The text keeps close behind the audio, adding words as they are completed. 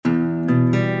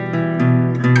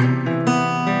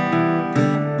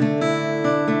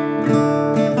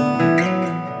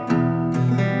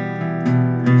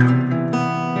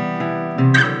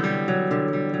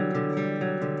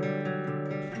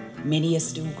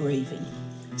grieving.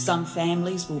 Some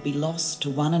families will be lost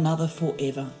to one another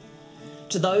forever.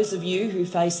 To those of you who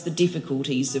face the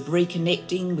difficulties of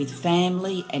reconnecting with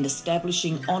family and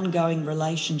establishing ongoing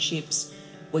relationships,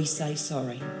 we say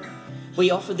sorry. We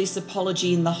offer this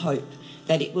apology in the hope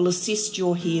that it will assist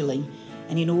your healing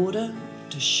and in order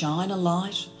to shine a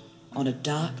light on a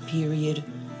dark period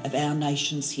of our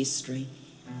nation's history.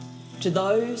 To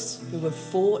those who have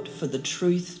fought for the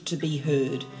truth to be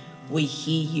heard, we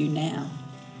hear you now.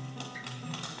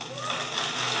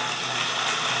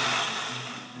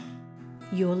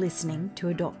 You're listening to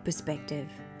Adopt Perspective,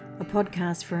 a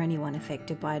podcast for anyone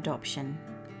affected by adoption.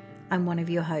 I'm one of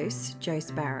your hosts, Jo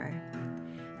Sparrow.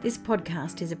 This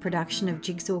podcast is a production of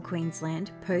Jigsaw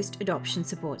Queensland Post-Adoption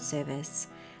Support Service.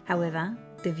 However,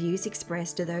 the views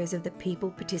expressed are those of the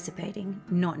people participating,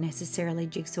 not necessarily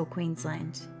Jigsaw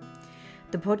Queensland.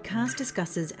 The podcast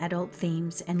discusses adult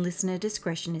themes and listener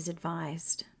discretion is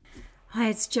advised. Hi,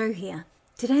 it's Jo here.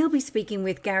 Today I'll be speaking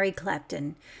with Gary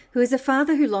Clapton, who is a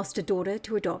father who lost a daughter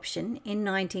to adoption in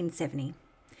 1970.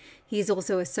 He is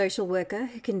also a social worker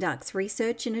who conducts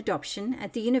research in adoption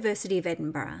at the University of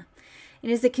Edinburgh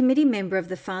and is a committee member of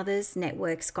the Fathers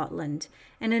Network Scotland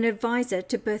and an advisor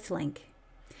to BirthLink.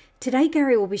 Today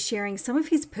Gary will be sharing some of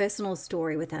his personal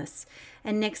story with us,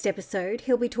 and next episode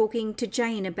he'll be talking to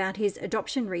Jane about his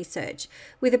adoption research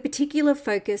with a particular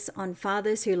focus on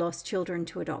fathers who lost children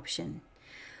to adoption.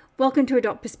 Welcome to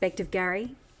Adopt Perspective,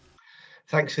 Gary.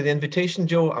 Thanks for the invitation,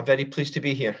 Jo. I'm very pleased to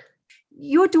be here.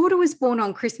 Your daughter was born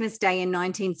on Christmas Day in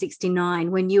 1969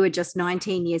 when you were just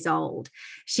 19 years old.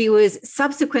 She was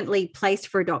subsequently placed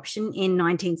for adoption in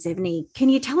 1970. Can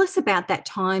you tell us about that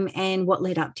time and what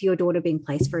led up to your daughter being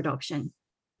placed for adoption?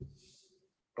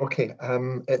 Okay,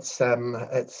 it's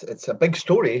a big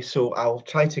story, so I'll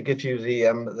try to give you the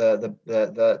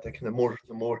kind of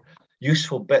more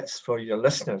useful bits for your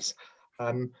listeners.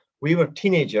 We were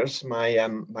teenagers.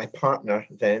 My partner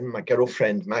then, my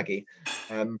girlfriend Maggie,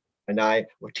 and I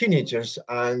were teenagers,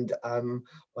 and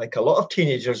like a lot of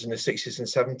teenagers in the 60s and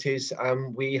 70s,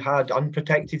 we had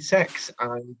unprotected sex,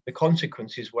 and the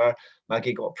consequences were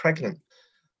Maggie got pregnant.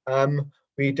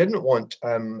 We didn't want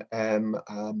to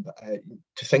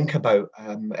think about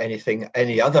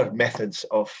any other methods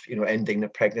of ending the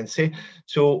pregnancy,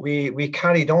 so we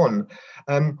carried on.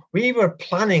 We were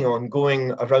planning on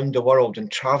going around the world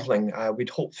and traveling. We'd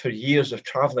hoped for years of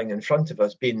traveling in front of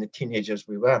us, being the teenagers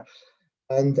we were.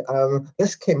 And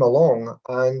this came along,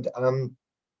 and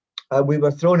we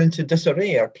were thrown into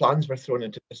disarray. Our plans were thrown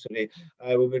into disarray.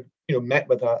 We were, met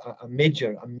with a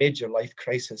major life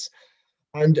crisis.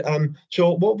 And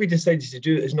so what we decided to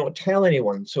do is not tell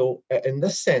anyone. So in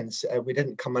this sense, we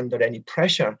didn't come under any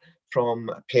pressure from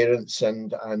parents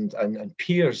and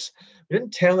peers. We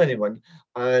didn't tell anyone,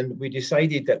 and we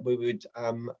decided that we would,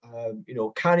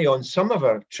 carry on some of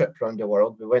our trip around the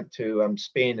world. We went to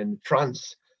Spain and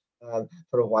France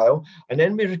for a while, and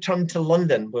then we returned to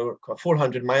London. We were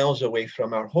 400 miles away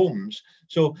from our homes,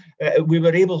 so we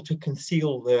were able to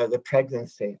conceal the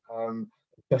pregnancy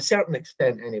to a certain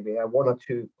extent. Anyway, one or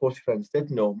two close friends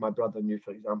did know. My brother knew,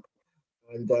 for example,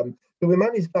 and so we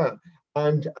managed that.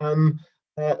 And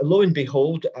lo and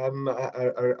behold,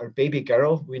 our baby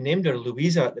girl, we named her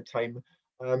Louisa at the time,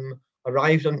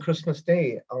 arrived on Christmas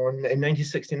Day in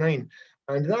 1969,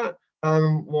 and that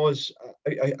was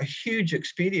a huge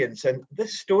experience. And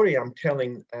this story I'm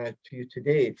telling to you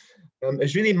today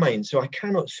is really mine, so I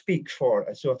cannot speak for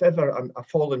it. So if ever I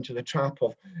fall into the trap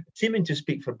of seeming to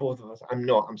speak for both of us, I'm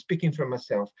not. I'm speaking for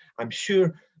myself. I'm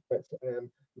sure that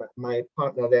my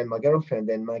partner then, my girlfriend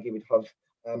then, Maggie, would have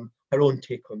her own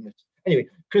take on this. Anyway,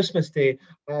 Christmas Day,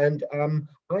 and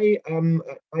I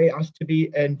asked to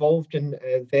be involved in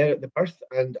there at the birth,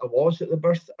 and I was at the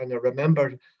birth, and I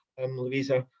remember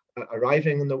Louisa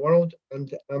arriving in the world,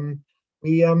 and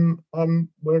we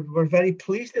were very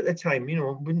pleased at the time.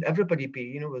 Wouldn't everybody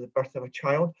be, with the birth of a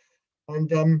child? And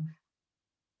then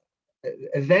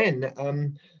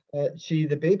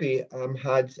the baby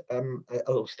had a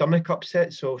little stomach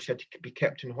upset, so she had to be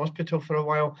kept in hospital for a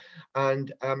while,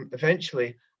 and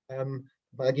eventually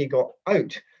Maggie got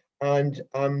out, and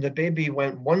the baby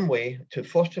went one way to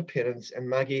foster parents, and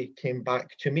Maggie came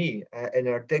back to me in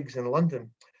our digs in London.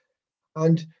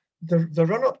 And the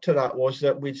run-up to that was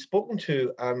that we'd spoken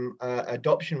to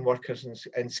adoption workers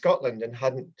in Scotland and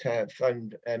hadn't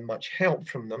found much help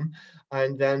from them.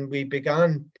 And then we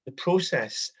began the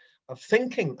process of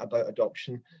thinking about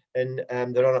adoption in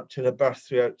the run-up to the birth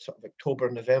throughout sort of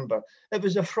October, November. It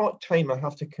was a fraught time, I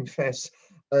have to confess.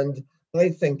 And I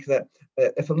think that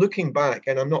if I'm looking back,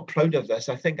 and I'm not proud of this,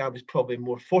 I think I was probably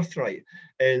more forthright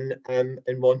in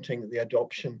wanting the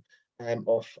adoption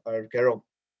of our girl.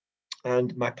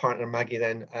 and my partner Maggie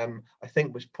then, I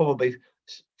think was probably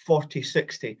 40,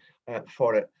 60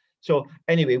 for it. So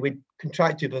anyway, we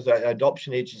contracted with an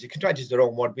adoption agency. Contracted is the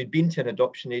wrong word. We'd been to an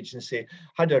adoption agency,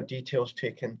 had our details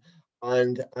taken,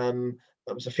 and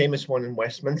that was a famous one in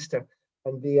Westminster.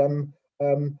 And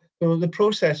so the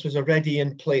process was already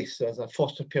in place as a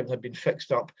foster parent had been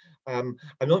fixed up. I'm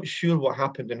not sure what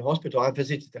happened in hospital. I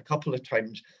visited a couple of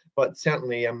times, but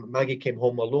certainly Maggie came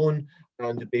home alone,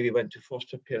 and the baby went to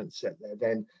foster parents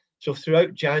then. So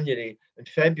throughout January and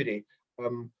February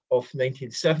of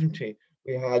 1970,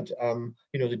 we had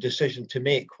the decision to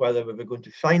make whether we were going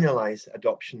to finalise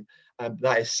adoption,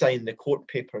 that is, sign the court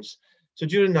papers. So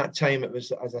during that time, it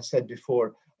was, as I said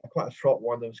before, quite a fraught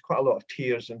one. There was quite a lot of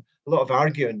tears and a lot of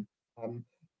arguing.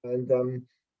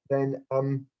 Then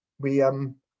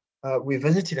we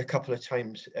visited a couple of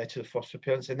times to the foster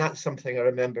parents, and that's something I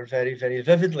remember very, very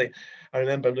vividly. I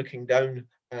remember looking down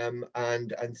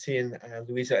and seeing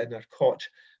Louisa in her cot,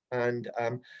 and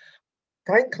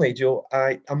frankly, Joe,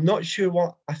 I'm not sure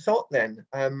what I thought then.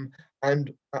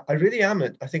 And I really am.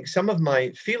 I think some of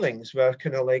my feelings were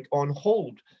kind of like on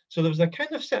hold. So there was a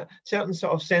kind of certain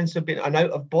sort of sense of being an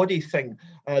out of body thing.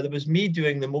 There was me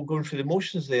doing going through the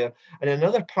motions there, and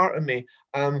another part of me,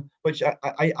 which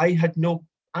I had no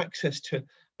access to.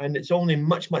 And it's only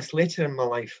much, much later in my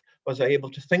life was I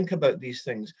able to think about these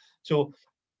things. So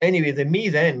anyway, the me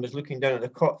then was looking down at the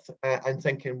cot and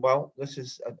thinking, well, this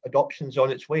is adoption's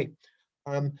on its way.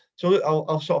 So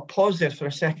I'll sort of pause there for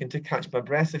a second to catch my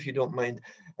breath, if you don't mind.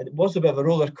 And it was a bit of a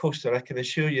roller coaster, I can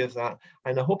assure you of that.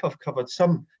 And I hope I've covered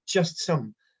just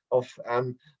some of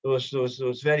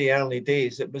those very early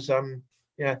days. It was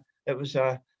it was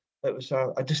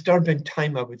a disturbing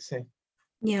time, I would say.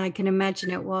 Yeah, I can imagine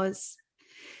it was.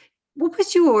 What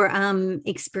was your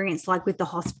experience like with the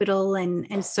hospital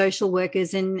and social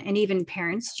workers and even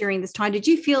parents during this time? Did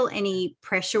you feel any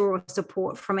pressure or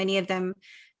support from any of them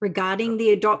regarding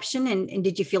the adoption, and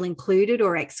did you feel included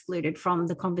or excluded from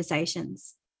the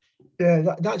conversations?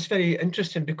 Yeah, that's very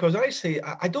interesting, because actually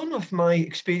I don't know if my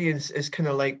experience is kind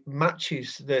of like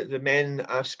matches the men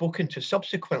I've spoken to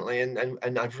subsequently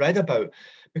and I've read about,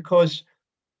 because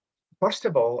first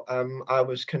of all, I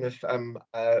was kind of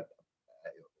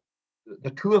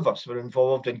the two of us were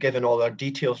involved in giving all our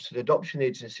details to the adoption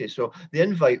agency. So the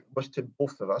invite was to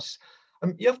both of us.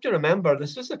 You have to remember,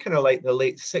 this was kind of like the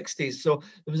late 60s. So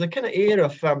there was a kind of air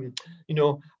of, I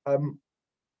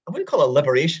wouldn't call it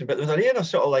liberation, but there was an air of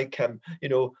sort of like,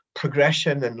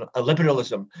 progression and a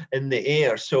liberalism in the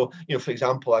air. So, for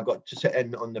example, I got to sit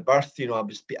in on the birth, I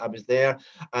was there,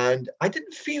 and I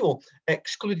didn't feel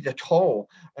excluded at all.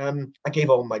 I gave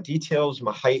all my details,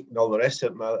 my height and all the rest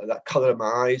of it, that colour of my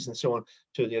eyes and so on,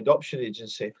 to the adoption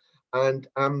agency. And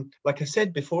like I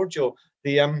said before, Joe,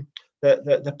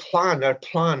 the plan, our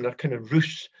kind of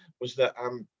ruse was that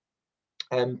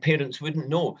parents wouldn't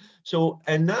know. So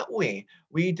in that way,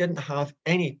 we didn't have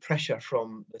any pressure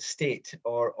from the state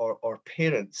or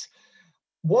parents.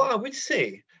 What I would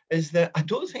say is that I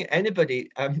don't think anybody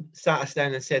sat us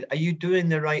down and said, "Are you doing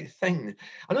the right thing?"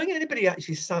 I don't think anybody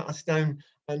actually sat us down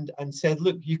and said,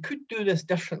 "Look, you could do this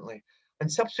differently."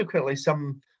 And subsequently,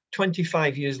 some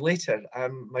 25 years later,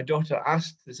 my daughter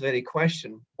asked this very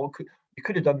question: you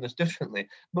could have done this differently.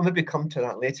 We'll maybe come to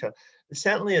that later. But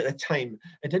certainly at the time,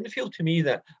 it didn't feel to me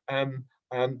that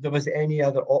there was any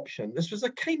other option. This was a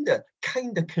kind of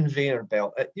conveyor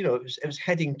belt. It was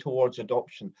heading towards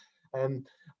adoption. And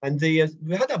we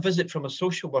had a visit from a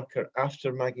social worker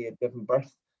after Maggie had given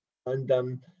birth, and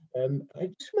I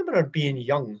just remember her being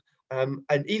young,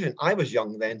 and even I was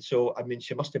young then. So I mean,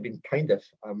 she must have been kind of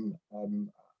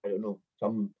I don't know,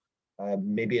 some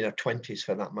maybe in her 20s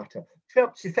for that matter.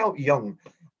 She felt young,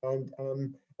 and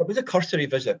it was a cursory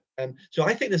visit. So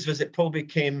I think this visit probably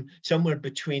came somewhere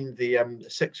between the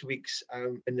 6 weeks,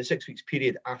 in the 6 weeks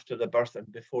period after the birth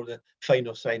and before the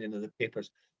final signing of the papers.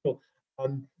 So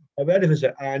I went to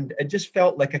visit, and it just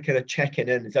felt like a kind of checking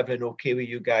in. Is everything okay with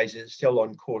you guys? Is it still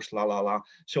on course? La la la.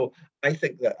 So I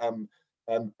think that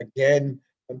again,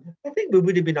 I think it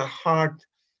would have been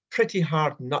pretty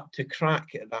hard nut to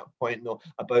crack at that point, though,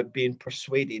 about being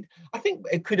persuaded. I think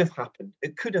it could have happened.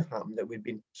 It could have happened that we'd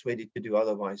been persuaded to do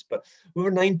otherwise. But we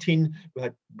were 19. We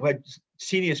had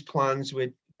serious plans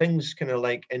with things kind of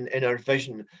like in our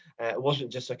vision. It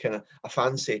wasn't just a kind of a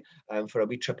fancy for a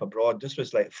wee trip abroad. This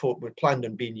was like we planned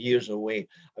on being years away.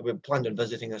 We planned on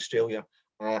visiting Australia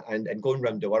and going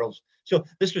around the world. So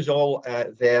this was all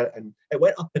there, and it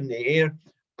went up in the air,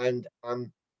 and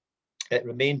it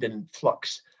remained in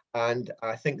flux. And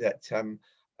I think that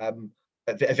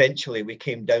eventually we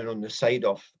came down on the side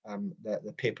of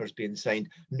the papers being signed,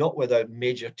 not without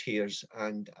major tears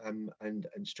and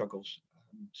struggles.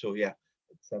 So yeah,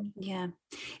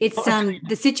 it's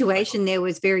the situation there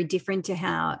was very different to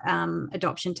how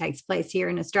adoption takes place here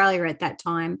in Australia at that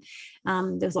time.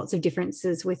 There's lots of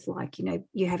differences with, like,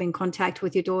 you having contact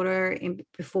with your daughter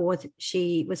before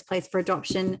she was placed for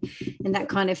adoption and that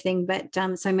kind of thing, but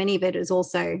so many of it is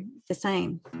also the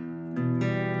same.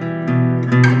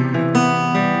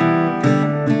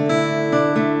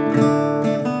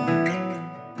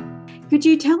 Could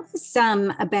you tell us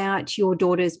about your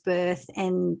daughter's birth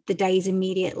and the days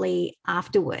immediately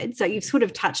afterwards? So you've sort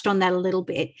of touched on that a little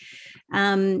bit.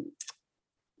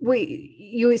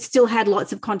 You still had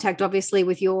lots of contact, obviously,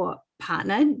 with your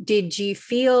partner. Did you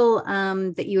feel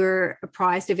that you were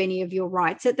apprised of any of your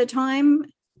rights at the time?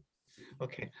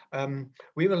 Okay.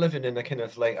 We were living in a kind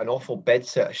of like an awful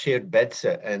bedsit, a shared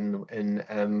bedsit in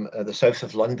the south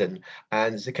of London,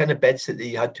 and it's the kind of bedsit that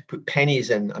you had to put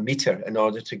pennies in a meter in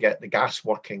order to get the gas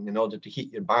working, in order to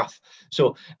heat your bath.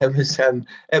 So it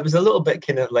was a little bit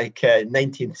kind of like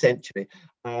 19th century.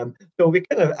 So we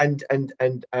kind of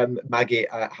and Maggie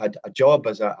had a job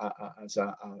as a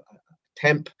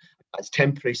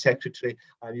temporary secretary.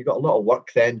 You got a lot of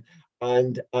work then,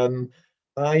 and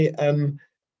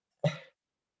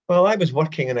I was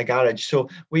working in a garage, so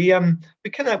we had a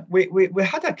kind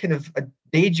of a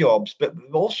day jobs, but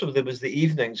also there was the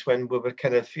evenings when we were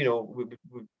kind of, we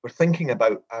were thinking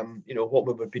about what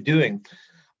we would be doing.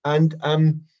 And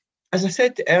as I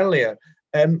said earlier,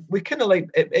 we kind of like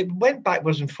it went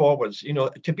backwards and forwards.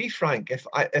 To be frank, if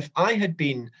I had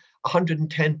been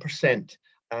 110%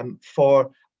 for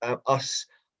us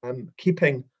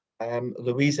keeping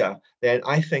Louisa, then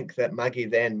I think that Maggie,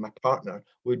 then my partner,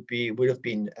 would have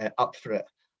been up for it.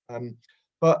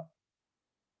 But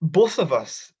both of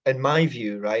us, in my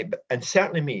view, right, and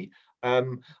certainly me,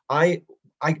 I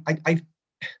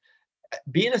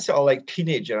being a sort of like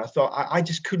teenager, I thought I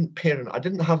just couldn't parent. I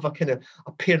didn't have a kind of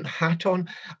a parent hat on.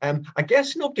 I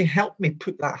guess nobody helped me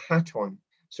put that hat on.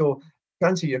 So to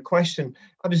answer your question,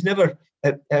 I was never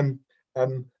kind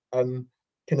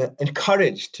of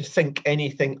encouraged to think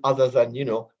anything other than,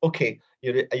 okay,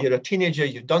 you're a teenager,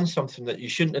 you've done something that you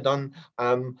shouldn't have done,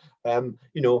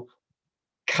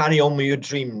 carry on with your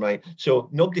dream, right? So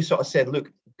nobody sort of said, look,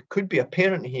 you could be a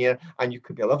parent here and you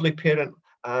could be a lovely parent.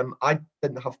 I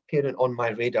didn't have parent on my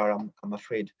radar, I'm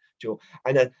afraid, Joe.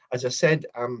 And as I said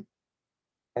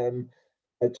to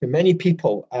many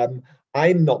people,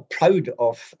 I'm not proud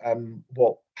of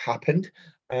what happened.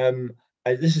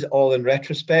 This is all in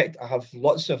retrospect. I have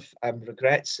lots of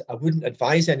regrets. I wouldn't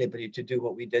advise anybody to do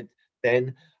what we did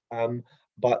then,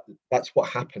 but that's what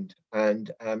happened.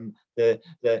 And the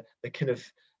kind of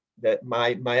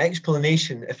my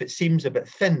explanation, if it seems a bit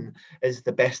thin, is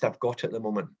the best I've got at the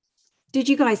moment. Did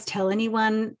you guys tell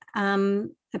anyone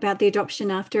about the adoption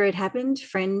after it happened,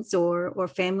 friends or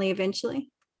family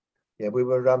eventually? Yeah, we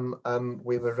were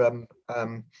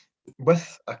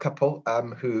with a couple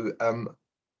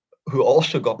who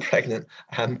also got pregnant.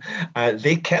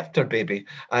 They kept their baby.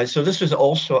 So this was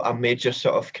also a major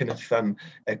sort of kind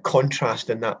of contrast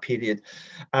in that period.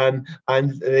 And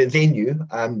they knew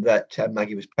that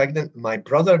Maggie was pregnant. My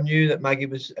brother knew that Maggie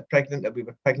was pregnant, that we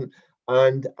were pregnant.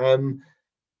 And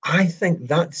I think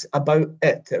that's about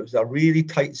it. It was a really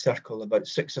tight circle, about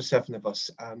 6 or 7 of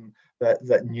us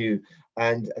that knew.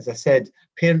 And as I said,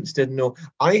 parents didn't know.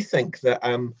 I think that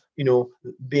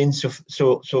being so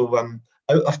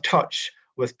out of touch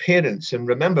with parents, and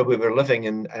remember we were living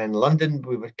in London,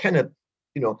 we were kind of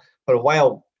for a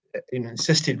while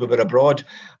insisted we were abroad,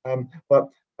 but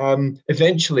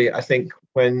eventually I think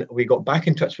when we got back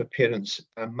in touch with parents,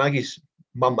 Maggie's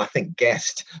mum I think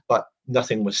guessed, but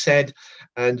nothing was said,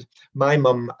 and my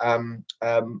mum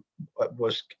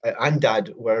was and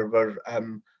dad were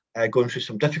going through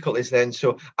some difficulties then.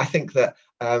 So I think that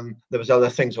there was other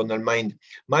things on their mind.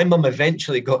 My mum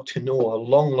eventually got to know a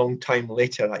long time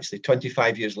later, actually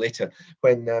 25 years later,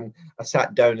 when I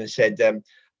sat down and said,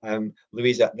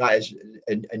 Louisa, that is,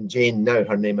 and Jane now,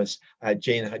 her name is,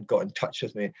 Jane had got in touch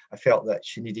with me. I felt that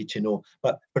she needed to know.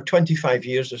 But for 25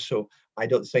 years or so, I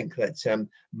don't think that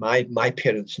my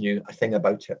parents knew a thing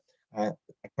about it. I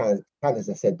can't, as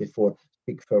I said before,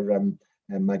 speak for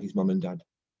Maggie's mum and dad.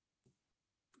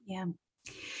 Yeah.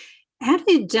 How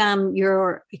did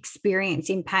your experience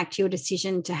impact your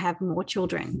decision to have more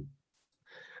children?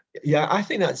 Yeah, I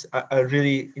think that's a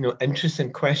really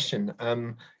interesting question.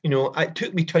 It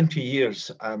took me 20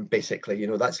 years, basically.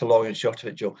 That's the long and short of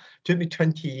it, Joe. It took me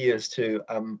 20 years to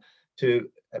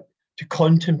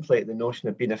contemplate the notion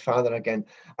of being a father again.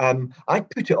 I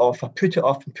put it off.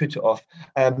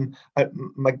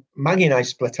 Maggie and I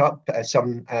split up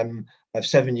some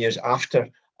 7 years after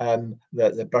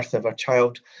the birth of our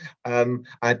child, and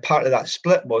part of that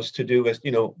split was to do with,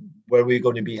 were we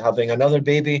going to be having another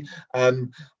baby?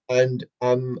 And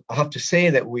I have to say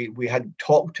that we had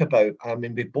talked about. I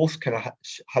mean, we both kind of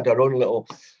had our own little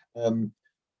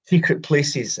secret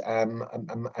places, and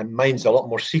mine's a lot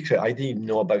more secret. I didn't even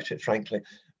know about it, frankly.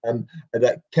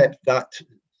 That kept that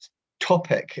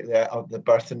topic of the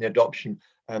birth and the adoption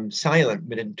silent.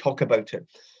 We didn't talk about it,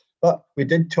 but we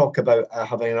did talk about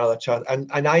having another child, and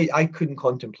I couldn't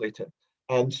contemplate it.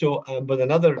 And so with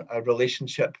another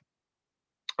relationship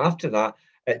after that,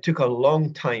 it took a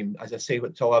long time, as I say,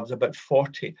 until I was about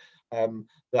 40,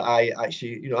 that I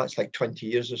actually, that's like 20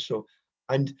 years or so.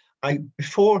 And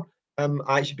before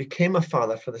I actually became a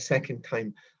father for the second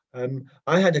time,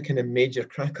 I had a kind of major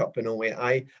crack up in a way.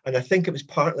 I think it was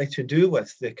partly to do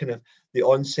with the kind of the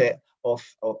onset of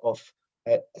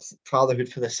fatherhood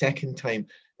for the second time.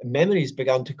 Memories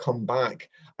began to come back,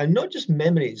 and not just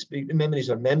memories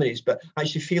are memories, but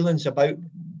actually feelings about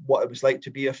what it was like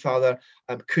to be a father.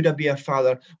 Could I be a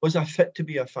father? Was I fit to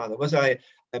be a father? Was I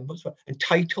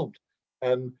entitled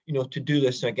to do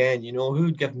this again? Who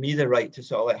would give me the right to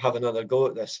sort of have another go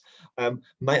at this?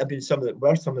 Might have been some of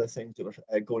the things that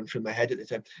were going through my head at the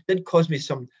time. It did cause me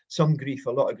some grief,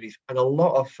 a lot of grief, and a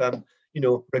lot of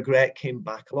regret came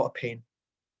back, a lot of pain.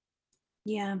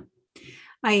 Yeah.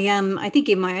 I think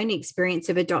in my own experience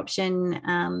of adoption,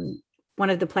 one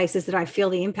of the places that I feel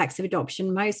the impacts of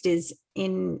adoption most is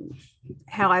in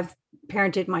how I've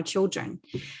parented my children.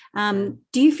 Do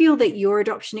you feel that your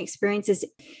adoption experience has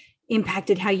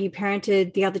impacted how you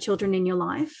parented the other children in your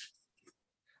life?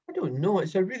 I don't know.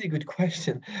 It's a really good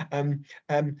question.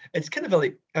 It's kind of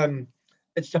like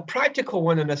it's a practical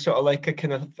one and a sort of like a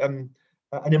kind of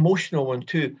an emotional one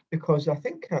too, because I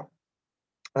think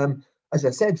as I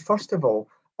said, first of all,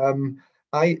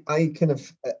 I'd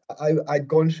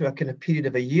gone through a kind of period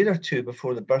of a year or two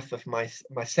before the birth of my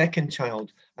second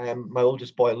child, my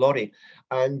oldest boy, Laurie,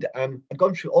 and I'd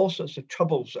gone through all sorts of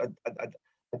troubles. I'd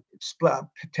split up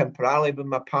temporarily with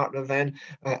my partner then.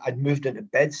 I'd moved into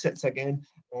bedsits again.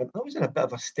 I was in a bit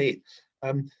of a state.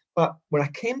 But when I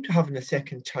came to having a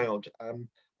second child,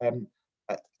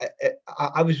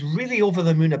 I was really over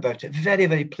the moon about it. Very,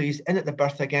 very pleased. In at the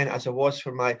birth again, as I was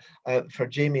for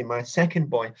Jamie, my second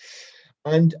boy,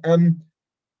 and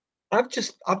I've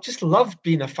just loved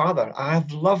being a father.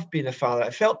 I've loved being a father.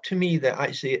 It felt to me that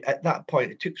actually at that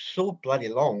point it took so bloody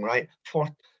long, right? Till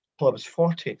I was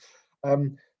 40,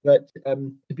 that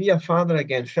to be a father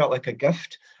again felt like a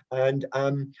gift, and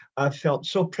I felt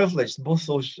so privileged. Both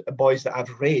those boys that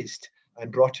I've raised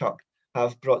and brought up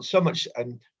have brought so much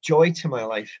joy to my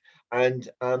life, and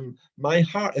my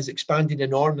heart has expanded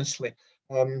enormously.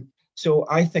 So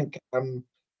I think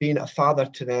being a father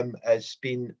to them has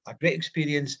been a great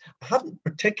experience. I haven't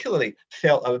particularly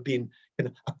felt I was being kind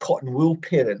of a cotton wool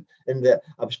parent in that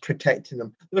I was protecting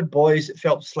them. They were boys. It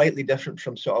felt slightly different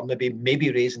from sort of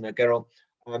maybe raising a girl.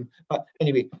 But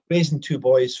anyway, raising two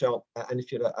boys felt, and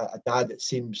if you're a dad, it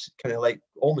seems kind of like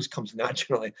almost comes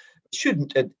naturally. It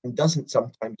shouldn't, and doesn't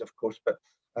sometimes, of course, but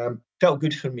felt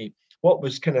good for me. What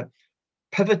was kind of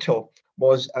pivotal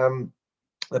was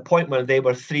the point when they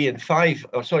were 3 and 5,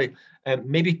 or sorry,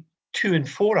 maybe 2 and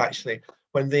 4 actually,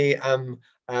 when they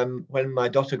when my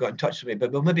daughter got in touch with me.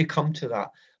 But we'll maybe come to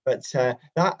that. But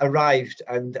that arrived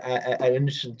and at an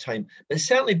interesting time. But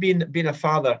certainly being a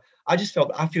father, I just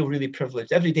felt I feel really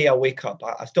privileged. Every day I wake up,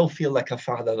 I still feel like a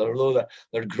father, although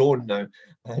they're grown now,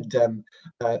 and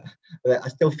I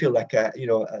still feel like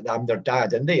I'm their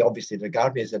dad, and they obviously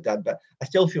regard me as a dad. But I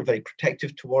still feel very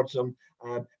protective towards them,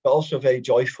 but also very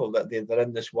joyful that they're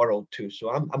in this world too. So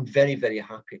I'm very, very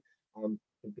happy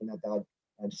being a dad.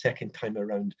 Second time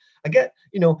around, I get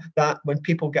that when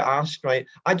people get asked, right,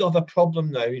 I don't have a problem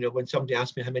now, when somebody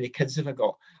asks me how many kids have I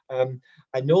got.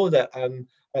 I know that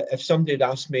if somebody had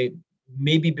asked me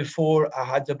maybe before I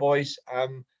had the boys, I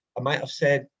might have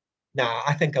said, nah.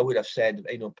 I think I would have said,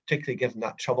 particularly given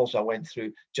that troubles I went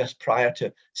through just prior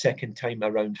to second time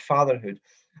around fatherhood,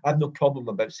 I have no problem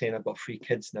about saying I've got 3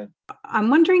 kids now. I'm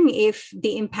wondering if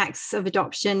the impacts of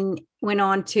adoption went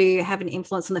on to have an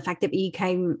influence on the fact that you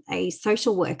became a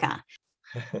social worker.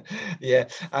 Yeah,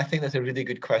 I think that's a really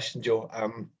good question, Jo.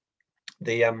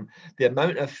 The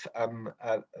amount of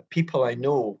people I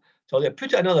know. So to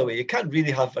put it another way, you can't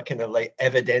really have a kind of like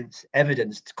evidence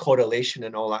correlation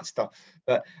and all that stuff.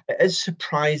 But it is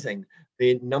surprising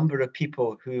the number of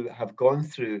people who have gone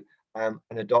through an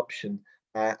adoption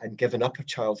and given up a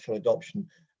child for adoption.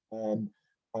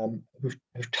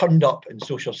 who've turned up in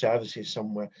social services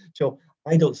somewhere. So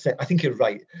I think you're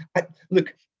right.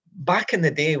 Look, back in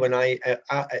the day when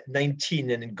at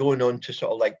 19 and going on to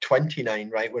sort of like 29,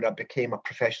 right, when I became a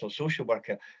professional social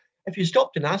worker, if you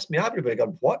stopped and asked me, I would have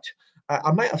gone, what?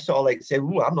 I might have sort of like said,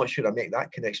 oh, I'm not sure I make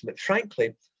that connection. But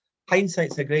frankly,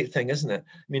 hindsight's a great thing, isn't it? I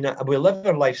mean, we live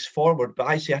our lives forward, but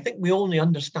I think we only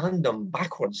understand them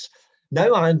backwards.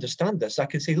 Now I understand this. I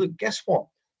can say, look, guess what?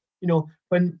 You know,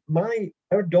 when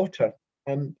our daughter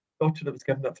that was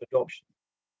given up for adoption,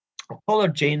 I'll call her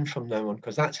Jane from now on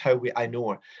because that's how I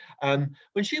know her.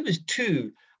 When she was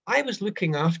 2, I was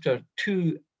looking after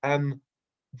 2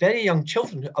 very young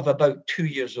children of about 2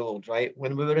 years old. Right,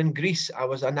 when we were in Greece, I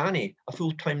was a nanny, a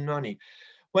full-time nanny.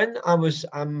 When I was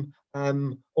when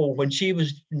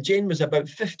Jane was about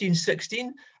 15,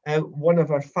 16, one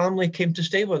of our family came to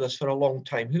stay with us for a long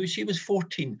time. She was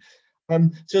 14.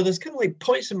 So there's kind of like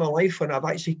points in my life when I've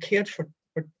actually cared for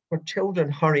children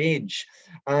her age,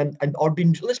 or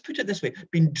been, let's put it this way,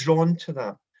 been drawn to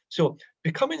that. So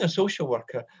becoming a social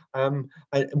worker and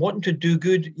wanting to do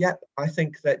good, I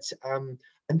think that,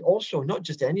 and also not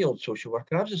just any old social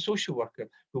worker. I was a social worker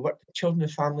who worked with children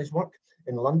and families work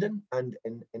in London and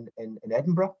in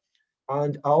Edinburgh.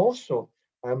 And I also,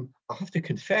 I have to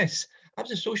confess, I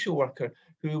was a social worker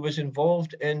who was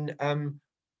involved in, I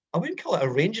wouldn't call it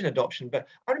arranging adoption, but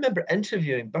I remember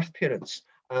interviewing birth parents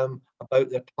about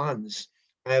their plans,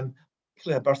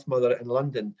 particularly a birth mother in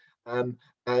London, and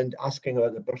asking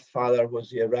about the birth father, was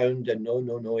he around? And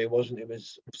no, he wasn't. He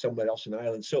was somewhere else in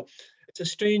Ireland. So it's a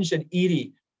strange and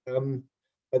eerie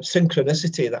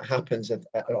synchronicity that happens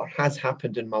or has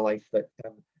happened in my life that,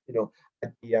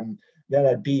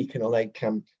 I'd be kind of like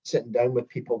sitting down with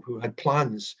people who had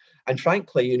plans. And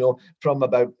frankly, from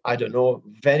about, I don't know,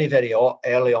 very, very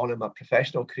early on in my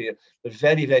professional career, there's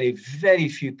very, very, very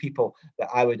few people that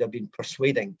I would have been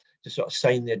persuading to sort of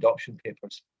sign the adoption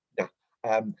papers. Yeah.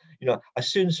 I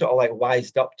soon sort of like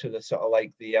wised up to the sort of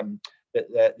like the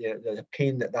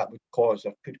pain that would cause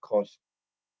or could cause.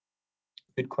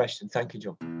 Good question. Thank you,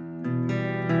 Joe.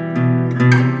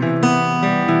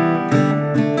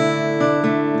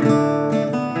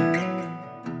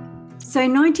 So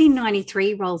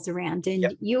 1993 rolls around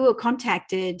and you were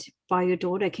contacted by your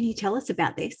daughter. Can you tell us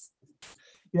about this?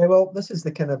 Yeah, well, this is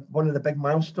the kind of one of the big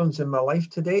milestones in my life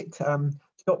to date.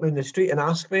 Stop me in the street and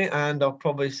ask me, and I'll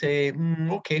probably say,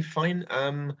 okay, fine.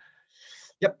 I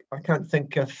can't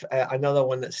think of another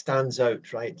one that stands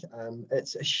out, right?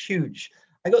 It's huge.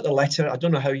 I got the letter. I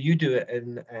don't know how you do it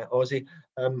in Aussie,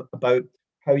 about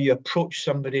how you approach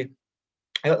somebody.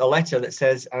 I got the letter that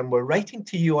says, we're writing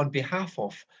to you on behalf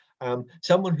of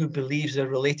someone who believes they're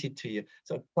related to you.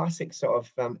 So a classic sort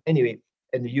of, anyway,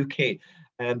 in the UK,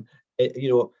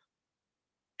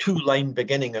 2-line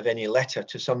beginning of any letter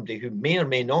to somebody who may or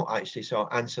may not actually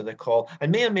answer the call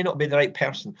and may or may not be the right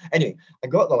person. Anyway, I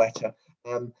got the letter,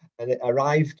 and it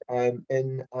arrived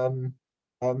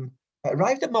it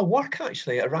arrived at my work,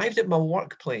 actually. It arrived at my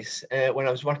workplace when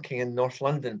I was working in North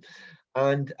London.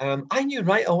 And I knew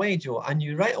right away, Joe,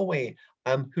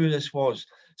 who this was.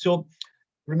 So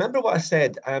remember what I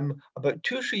said, about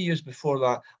 2 or 3 years before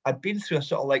that, I'd been through a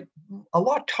sort of like a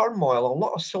lot of turmoil, a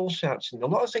lot of soul searching, a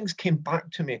lot of things came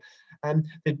back to me. And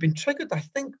they'd been triggered, I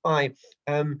think, by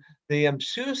the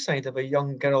suicide of a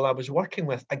young girl I was working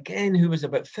with, again, who was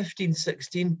about 15,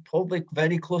 16, probably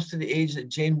very close to the age that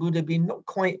Jane would have been, not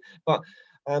quite, but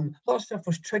a lot of stuff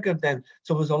was triggered then.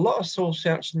 So there was a lot of soul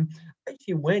searching. I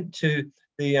actually went to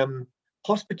the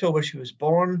hospital where she was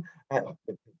born.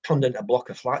 Turned into a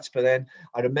block of flats by then.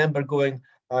 I remember going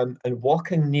and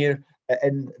walking near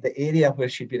in the area where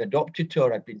she'd been adopted to,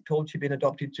 or I'd been told she'd been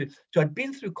adopted to. So I'd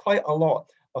been through quite a lot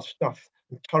of stuff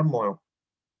and turmoil.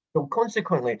 So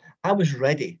consequently, I was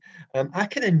ready. I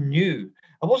kind of knew.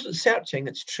 I wasn't searching,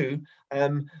 it's true.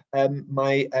 Jane's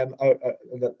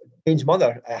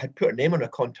mother had put her name on a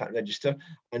contact register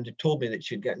and had told me that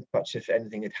she'd get in touch if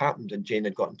anything had happened, and Jane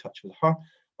had got in touch with her.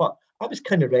 But I was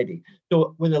kind of ready.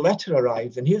 So when the letter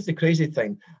arrived, and here's the crazy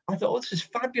thing, I thought, oh, this is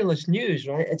fabulous news,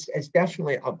 right? It's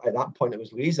definitely, at that point it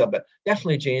was Louisa, but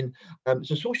definitely Jane. It's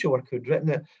a social worker who'd written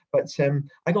it. But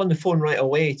I got on the phone right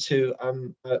away to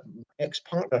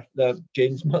ex-partner,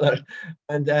 Jane's mother,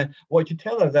 and wanted to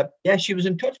tell her that, yeah, she was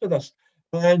in touch with us.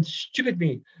 And stupid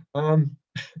me. I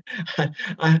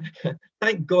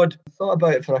thank God, I thought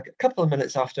about it for a couple of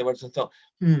minutes afterwards and thought,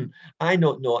 I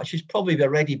don't know. She's probably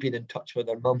already been in touch with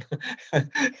her mum.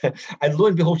 And lo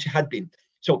and behold, she had been.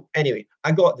 So anyway,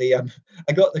 I got the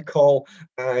call,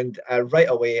 and right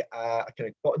away, I kind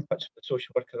of got in touch with the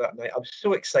social worker that night. I was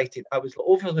so excited. I was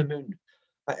over the moon.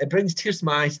 It brings tears to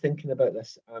my eyes thinking about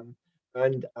this.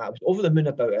 and I was over the moon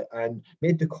about it, and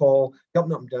made the call,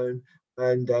 jumping up and down,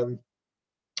 and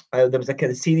there was a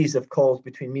kind of series of calls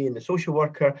between me and the social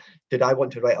worker. Did I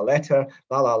want to write a letter?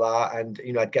 La la la, and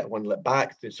I'd get one lit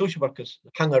back. The social workers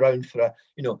hung around for a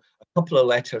couple of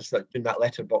letters that doing that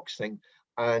letterbox thing,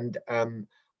 and then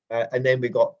we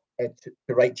got to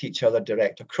write to each other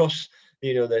direct across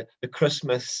the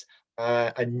Christmas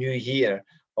and New Year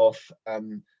of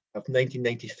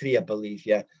 1993, I believe.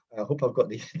 Yeah, I hope I've got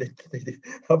the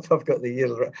hope I've got the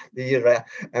year right.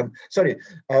 Sorry,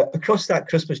 across that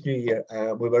Christmas New Year,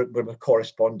 we were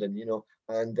corresponding,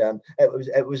 and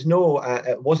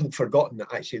it wasn't forgotten.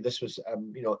 Actually, this was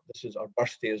this was our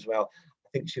birthday as well. I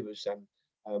think she was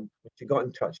when she got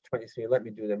in touch, 23. Let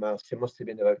me do the math. She must have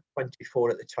been about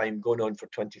 24 at the time, going on for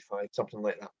 25, something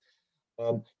like that.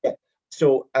 Yeah.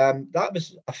 So that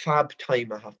was a fab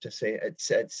time, I have to say. It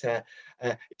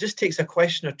just takes a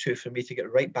question or two for me to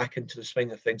get right back into the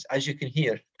swing of things, as you can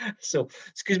hear. So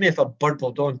excuse me if I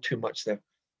burbled on too much there.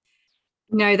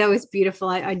 No, that was beautiful.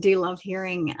 I do love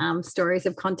hearing stories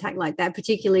of contact like that,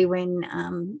 particularly when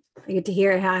I get to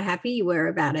hear how happy you were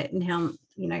about it and how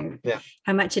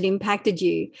how much it impacted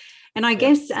you. And I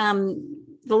guess the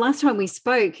last time we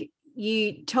spoke,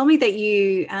 you told me that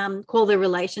you call the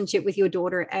relationship with your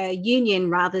daughter a union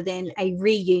rather than a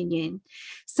reunion.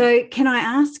 So can I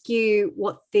ask you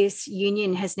what this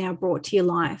union has now brought to your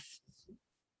life?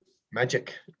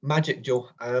 Magic, Jo.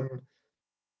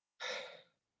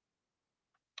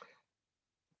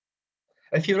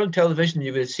 If you were on television,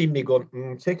 you would have seen me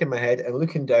going, shaking my head and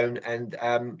looking down and,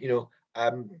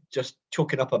 just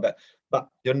choking up a bit, but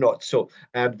you're not. So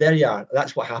there you are.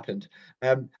 That's what happened.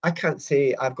 I can't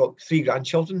say I've got 3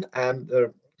 grandchildren.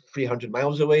 They're 300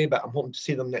 miles away, but I'm hoping to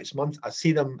see them next month. I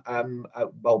see them,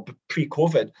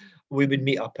 pre-COVID, we would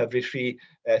meet up every 3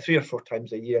 or 4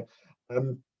 times a year.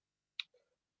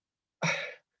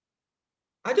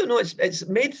 I don't know. It's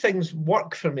made things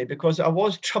work for me because I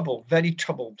was troubled, very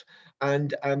troubled,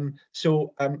 and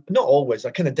so not always.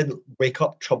 I kind of didn't wake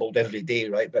up troubled every day,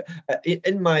 right? But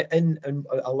in a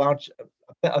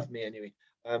bit of me anyway,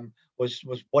 was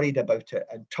worried about it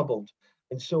and troubled,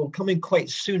 and so coming quite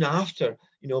soon after,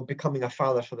 becoming a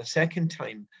father for the second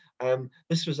time,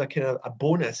 this was a kind of a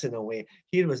bonus in a way.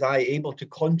 Here was I able to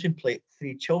contemplate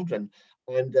 3 children.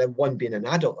 And one being an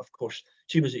adult, of course.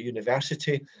 She was at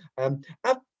university.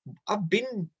 I've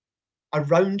been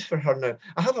around for her now.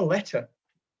 I have a letter.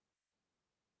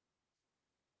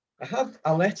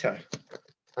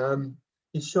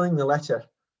 He's showing the letter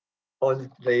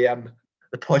on the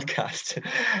podcast.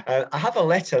 I have a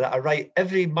letter that I write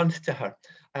every month to her.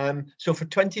 So for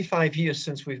 25 years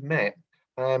since we've met,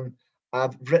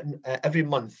 I've written every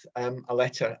month a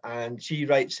letter, and she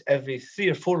writes every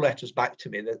 3 or 4 letters back to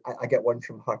me. That I get one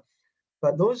from her.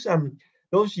 But those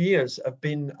years have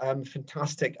been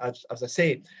fantastic. As I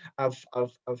say, I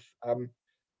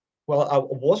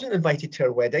wasn't invited to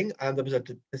her wedding, and there was a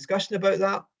discussion about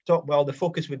that. Thought, well, the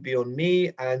focus would be on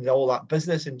me and all that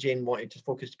business, and Jane wanted to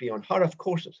focus to be on her. Of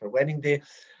course, it's her wedding day.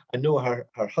 I know her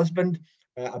husband.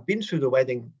 I've been through the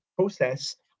wedding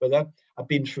process with her. I've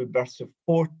been through births of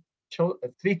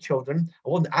 3 children. I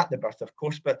wasn't at the birth, of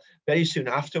course, but very soon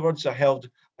afterwards, I held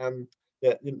my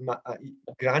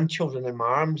grandchildren in my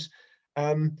arms.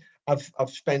 I've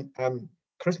spent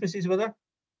Christmases with her.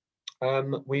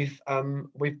 When we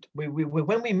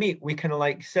meet, we kind of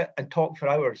like sit and talk for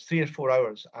hours, 3 or 4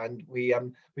 hours, and we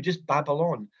just babble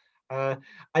on.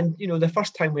 And the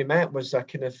first time we met was a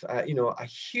kind of a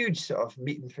huge sort of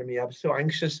meeting for me. I was so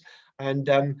anxious, and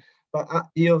but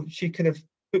she kind of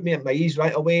put me at my ease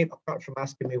right away. Apart from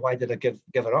asking me why did I give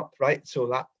her up, right? So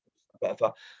that a bit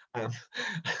of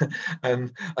a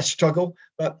struggle.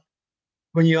 But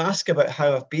when you ask about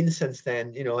how I've been since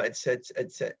then, it's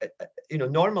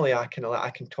normally I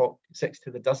can talk 6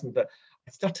 to the dozen, but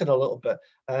I stuttered a little bit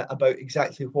about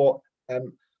exactly what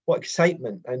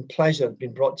excitement and pleasure have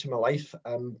been brought to my life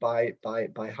by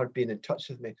her being in touch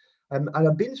with me. And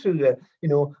I've been through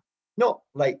not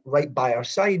like right by her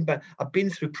side, but I've been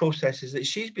through processes that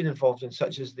she's been involved in,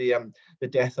 such as the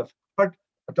death of her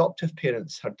adoptive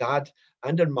parents, her dad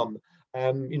and her mum,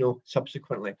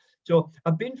 subsequently. So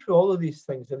I've been through all of these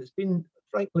things, and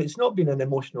frankly, it's not been an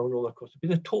emotional roller coaster. It's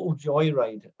been a total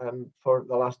joyride for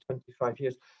the last 25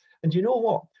 years. And you know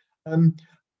what?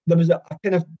 There was a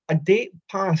kind of a date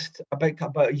passed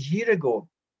about a year ago,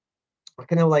 a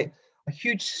kind of like a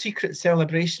huge secret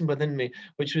celebration within me,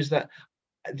 which was that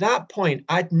at that point,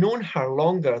 I'd known her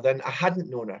longer than I hadn't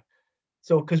known her.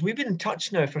 So, because we've been in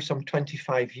touch now for some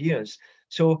 25 years.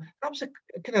 So that was a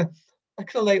kind of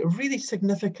like really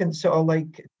significant sort of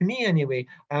like, to me anyway,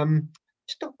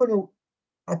 just not going to,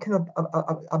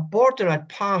 a border I'd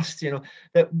passed,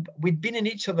 that we'd been in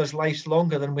each other's lives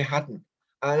longer than we hadn't.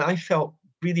 And I felt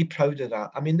really proud of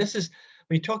that. I mean, this is,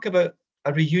 when you talk about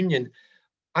a reunion,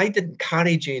 I didn't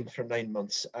carry Jane for 9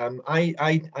 months.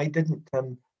 I didn't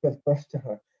give birth to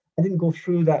her. I didn't go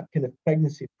through that kind of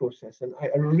pregnancy process, and I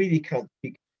really can't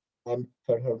speak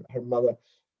for her mother.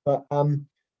 But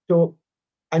so,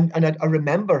 and I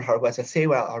remember her, as I say,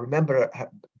 well, I remember her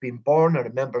being born. I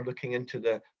remember looking into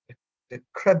the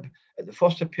crib at the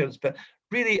foster parents. But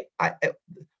really,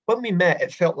 when we met,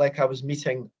 it felt like I was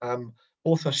meeting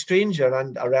both a stranger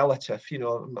and a relative,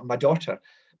 my daughter.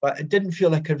 But it didn't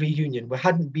feel like a reunion. We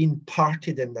hadn't been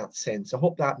parted in that sense. I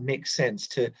hope that makes sense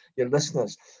to your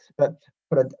listeners. But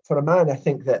for a man, I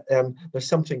think that there's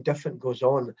something different goes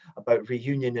on about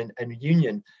reunion and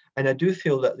union. And I do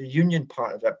feel that the union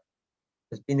part of it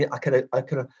has been,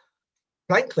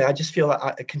 frankly, I just feel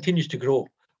that it continues to grow.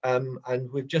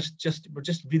 And we're just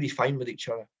really fine with each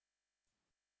other.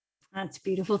 That's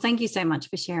beautiful. Thank you so much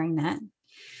for sharing that.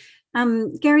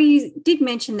 Gary, you did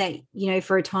mention that,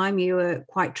 for a time you were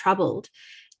quite troubled.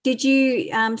 Did you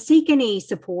seek any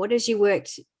support as you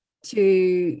worked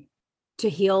to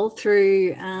heal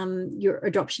through your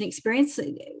adoption experience?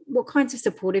 What kinds of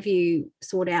support have you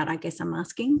sought out, I guess I'm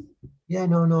asking? Yeah,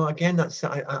 no. Again, that's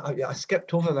I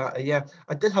skipped over that. Yeah,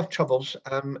 I did have troubles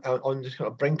on the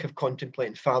sort of brink of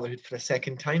contemplating fatherhood for a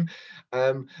second time.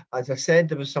 As I said,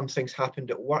 there was some things happened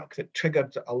at work that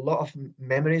triggered a lot of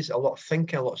memories, a lot of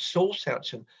thinking, a lot of soul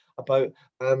searching about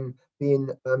being.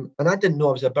 And I didn't know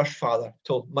I was a birth father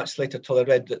till much later, till I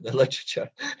read the literature.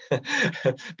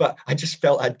 But I just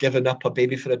felt I'd given up a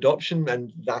baby for adoption,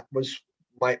 and that was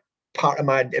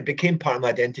it became part of my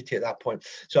identity at that point.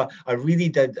 So I really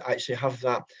did actually have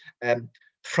that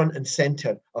front and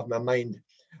center of my mind.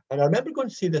 And I remember going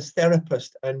to see this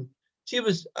therapist, and she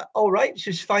was all right.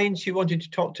 She was fine. She wanted to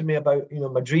talk to me about,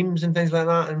 my dreams and things like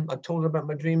that. And I told her about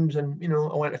my dreams, and,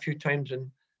 I went a few times and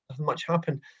nothing much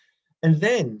happened. And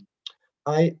then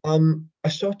I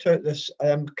sought out this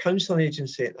counselling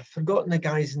agency. I've forgotten the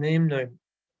guy's name now.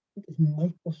 It's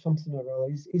Michael something or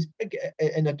other. He's big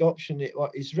in adoption.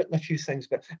 He's written a few things,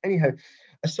 but anyhow,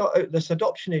 I sought out this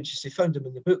adoption agency, found him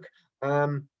in the book.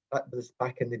 That was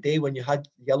back in the day when you had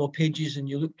yellow pages and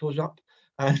you looked those up.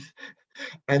 And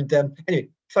anyway,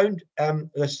 found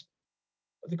this,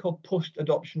 what they call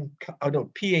post-adoption,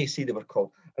 PAC they were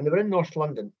called, and they were in North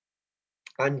London,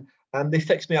 and they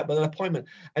fixed me up with an appointment,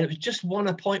 and it was just one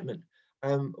appointment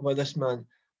with this man,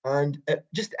 and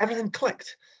just everything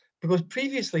clicked. Because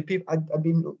previously, I'd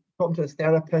been talking to this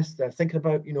therapist, thinking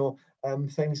about,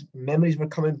 things, memories were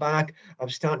coming back. I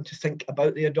was starting to think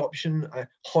about the adoption,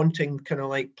 haunting kind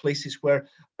of like places where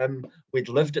we'd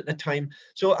lived at the time.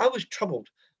 So I was troubled.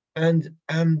 And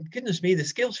goodness me, the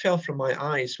scales fell from my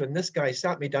eyes when this guy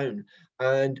sat me down.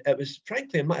 And it was,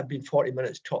 frankly, it might have been 40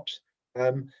 minutes tops.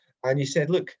 And he said,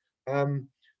 look,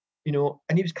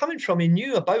 and he was coming from, he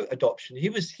knew about adoption. He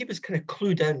was kind of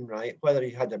clued in, right? Whether he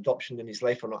had adoption in his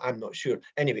life or not, I'm not sure.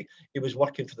 Anyway, he was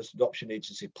working for this adoption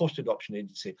agency, post-adoption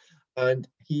agency. And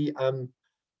he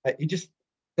just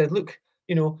said, look,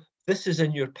 this is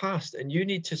in your past and you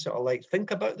need to sort of like think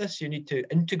about this. You need to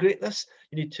integrate this.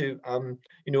 You need to, I don't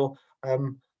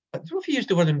know if he used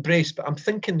the word embrace, but I'm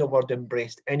thinking the word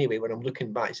embraced anyway when I'm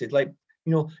looking back. He said, like,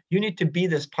 you need to be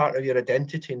this part of your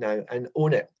identity now and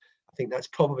own it. I think that's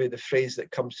probably the phrase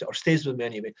that comes to, or stays with me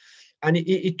anyway. And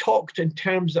he talked in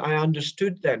terms that I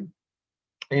understood then,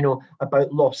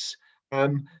 about loss.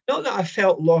 Not that I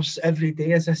felt loss every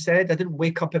day, as I said. I didn't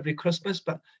wake up every Christmas,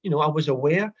 but, I was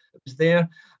aware, it was there.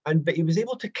 But he was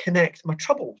able to connect my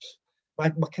troubles, my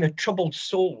kind of troubled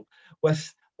soul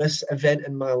with this event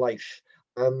in my life.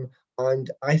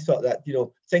 And I thought that,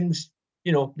 things,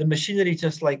 the machinery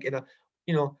just like in a,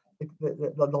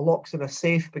 the locks in a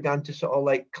safe began to sort of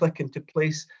like click into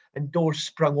place and doors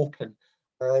sprung open.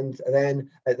 And then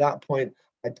at that point,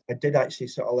 I did actually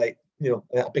sort of like,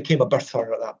 I became a birth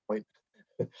father at that point.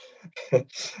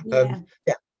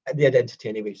 Yeah, the identity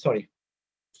anyway, sorry.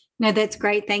 No, that's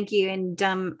great. Thank you. And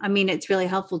it's really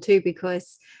helpful too,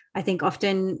 because I think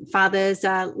often fathers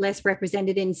are less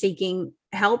represented in seeking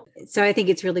help. So I think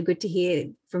it's really good to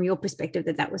hear from your perspective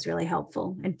that was really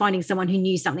helpful and finding someone who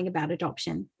knew something about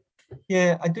adoption.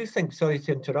 Yeah, I do think, sorry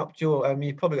to interrupt, Joe,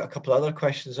 you probably got a couple of other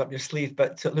questions up your sleeve,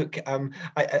 but look,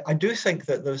 I do think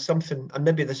that there's something, and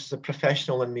maybe this is a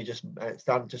professional in me just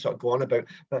starting to sort of go on about,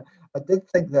 but I did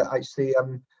think that actually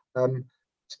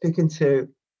speaking to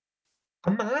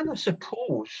a man, I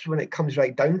suppose, when it comes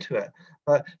right down to it,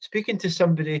 but speaking to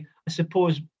somebody, I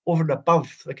suppose, over and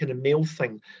above the kind of male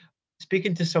thing,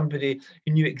 speaking to somebody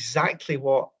who knew exactly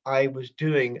what I was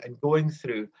doing and going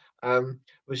through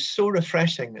was so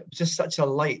refreshing. It was just such a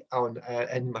light on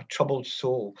in my troubled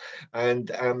soul,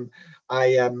 and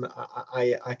I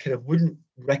kind of wouldn't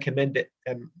recommend it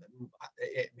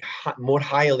more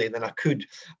highly than I could,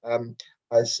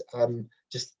 as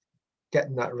just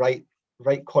getting that right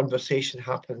conversation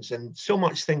happens, and so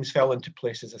much things fell into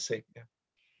place, as I say. Yeah.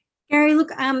 Gary, look,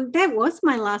 that was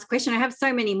my last question. I have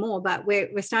so many more, but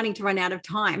we're starting to run out of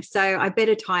time, so I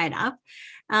better tie it up.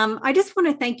 I just want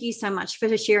to thank you so much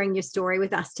for sharing your story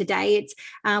with us today. It's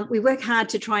we work hard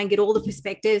to try and get all the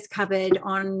perspectives covered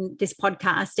on this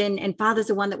podcast, and fathers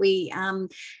are one that we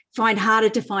find harder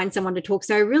to find someone to talk.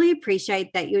 So I really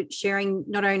appreciate that you're sharing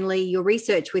not only your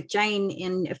research with Jane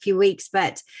in a few weeks,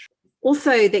 but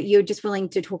also that you're just willing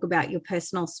to talk about your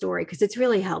personal story, because it's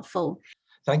really helpful.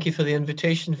 Thank you for the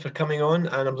invitation, for coming on,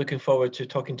 and I'm looking forward to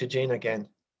talking to Jane again.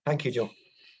 Thank you, Jo.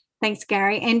 Thanks,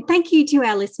 Gary. And thank you to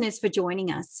our listeners for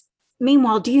joining us.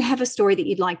 Meanwhile, do you have a story that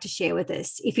you'd like to share with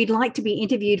us? If you'd like to be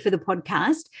interviewed for the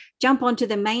podcast, jump onto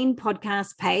the main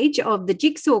podcast page of the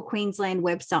Jigsaw Queensland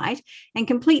website and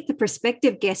complete the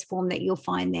prospective guest form that you'll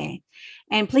find there.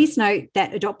 And please note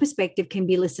that Adopt Perspective can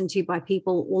be listened to by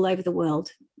people all over the world.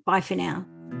 Bye for now.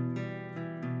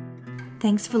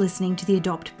 Thanks for listening to the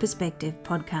Adopt Perspective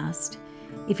podcast.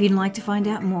 If you'd like to find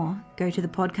out more, go to the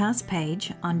podcast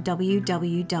page on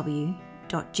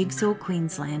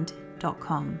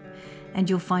www.jigsawqueensland.com and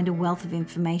you'll find a wealth of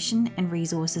information and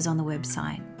resources on the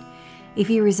website. If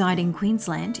you reside in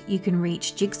Queensland, you can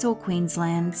reach Jigsaw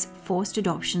Queensland's Forced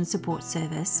Adoption Support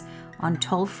Service on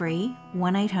toll-free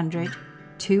 1800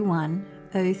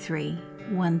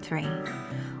 210313,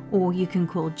 or you can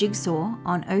call Jigsaw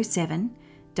on 07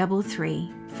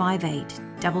 33 58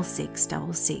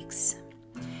 6666.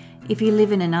 If you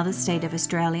live in another state of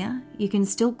Australia, you can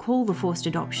still call the Forced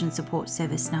Adoption Support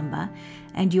Service number,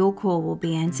 and your call will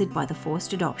be answered by the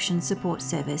Forced Adoption Support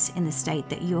Service in the state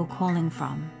that you are calling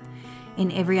from.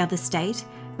 In every other state,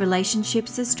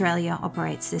 Relationships Australia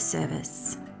operates this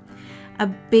service. A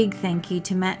big thank you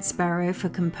to Matt Sparrow for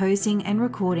composing and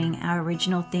recording our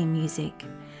original theme music.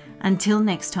 Until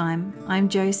next time, I'm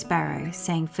Jo Sparrow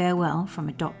saying farewell from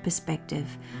Adopt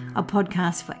Perspective, a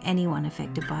podcast for anyone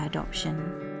affected by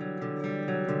adoption.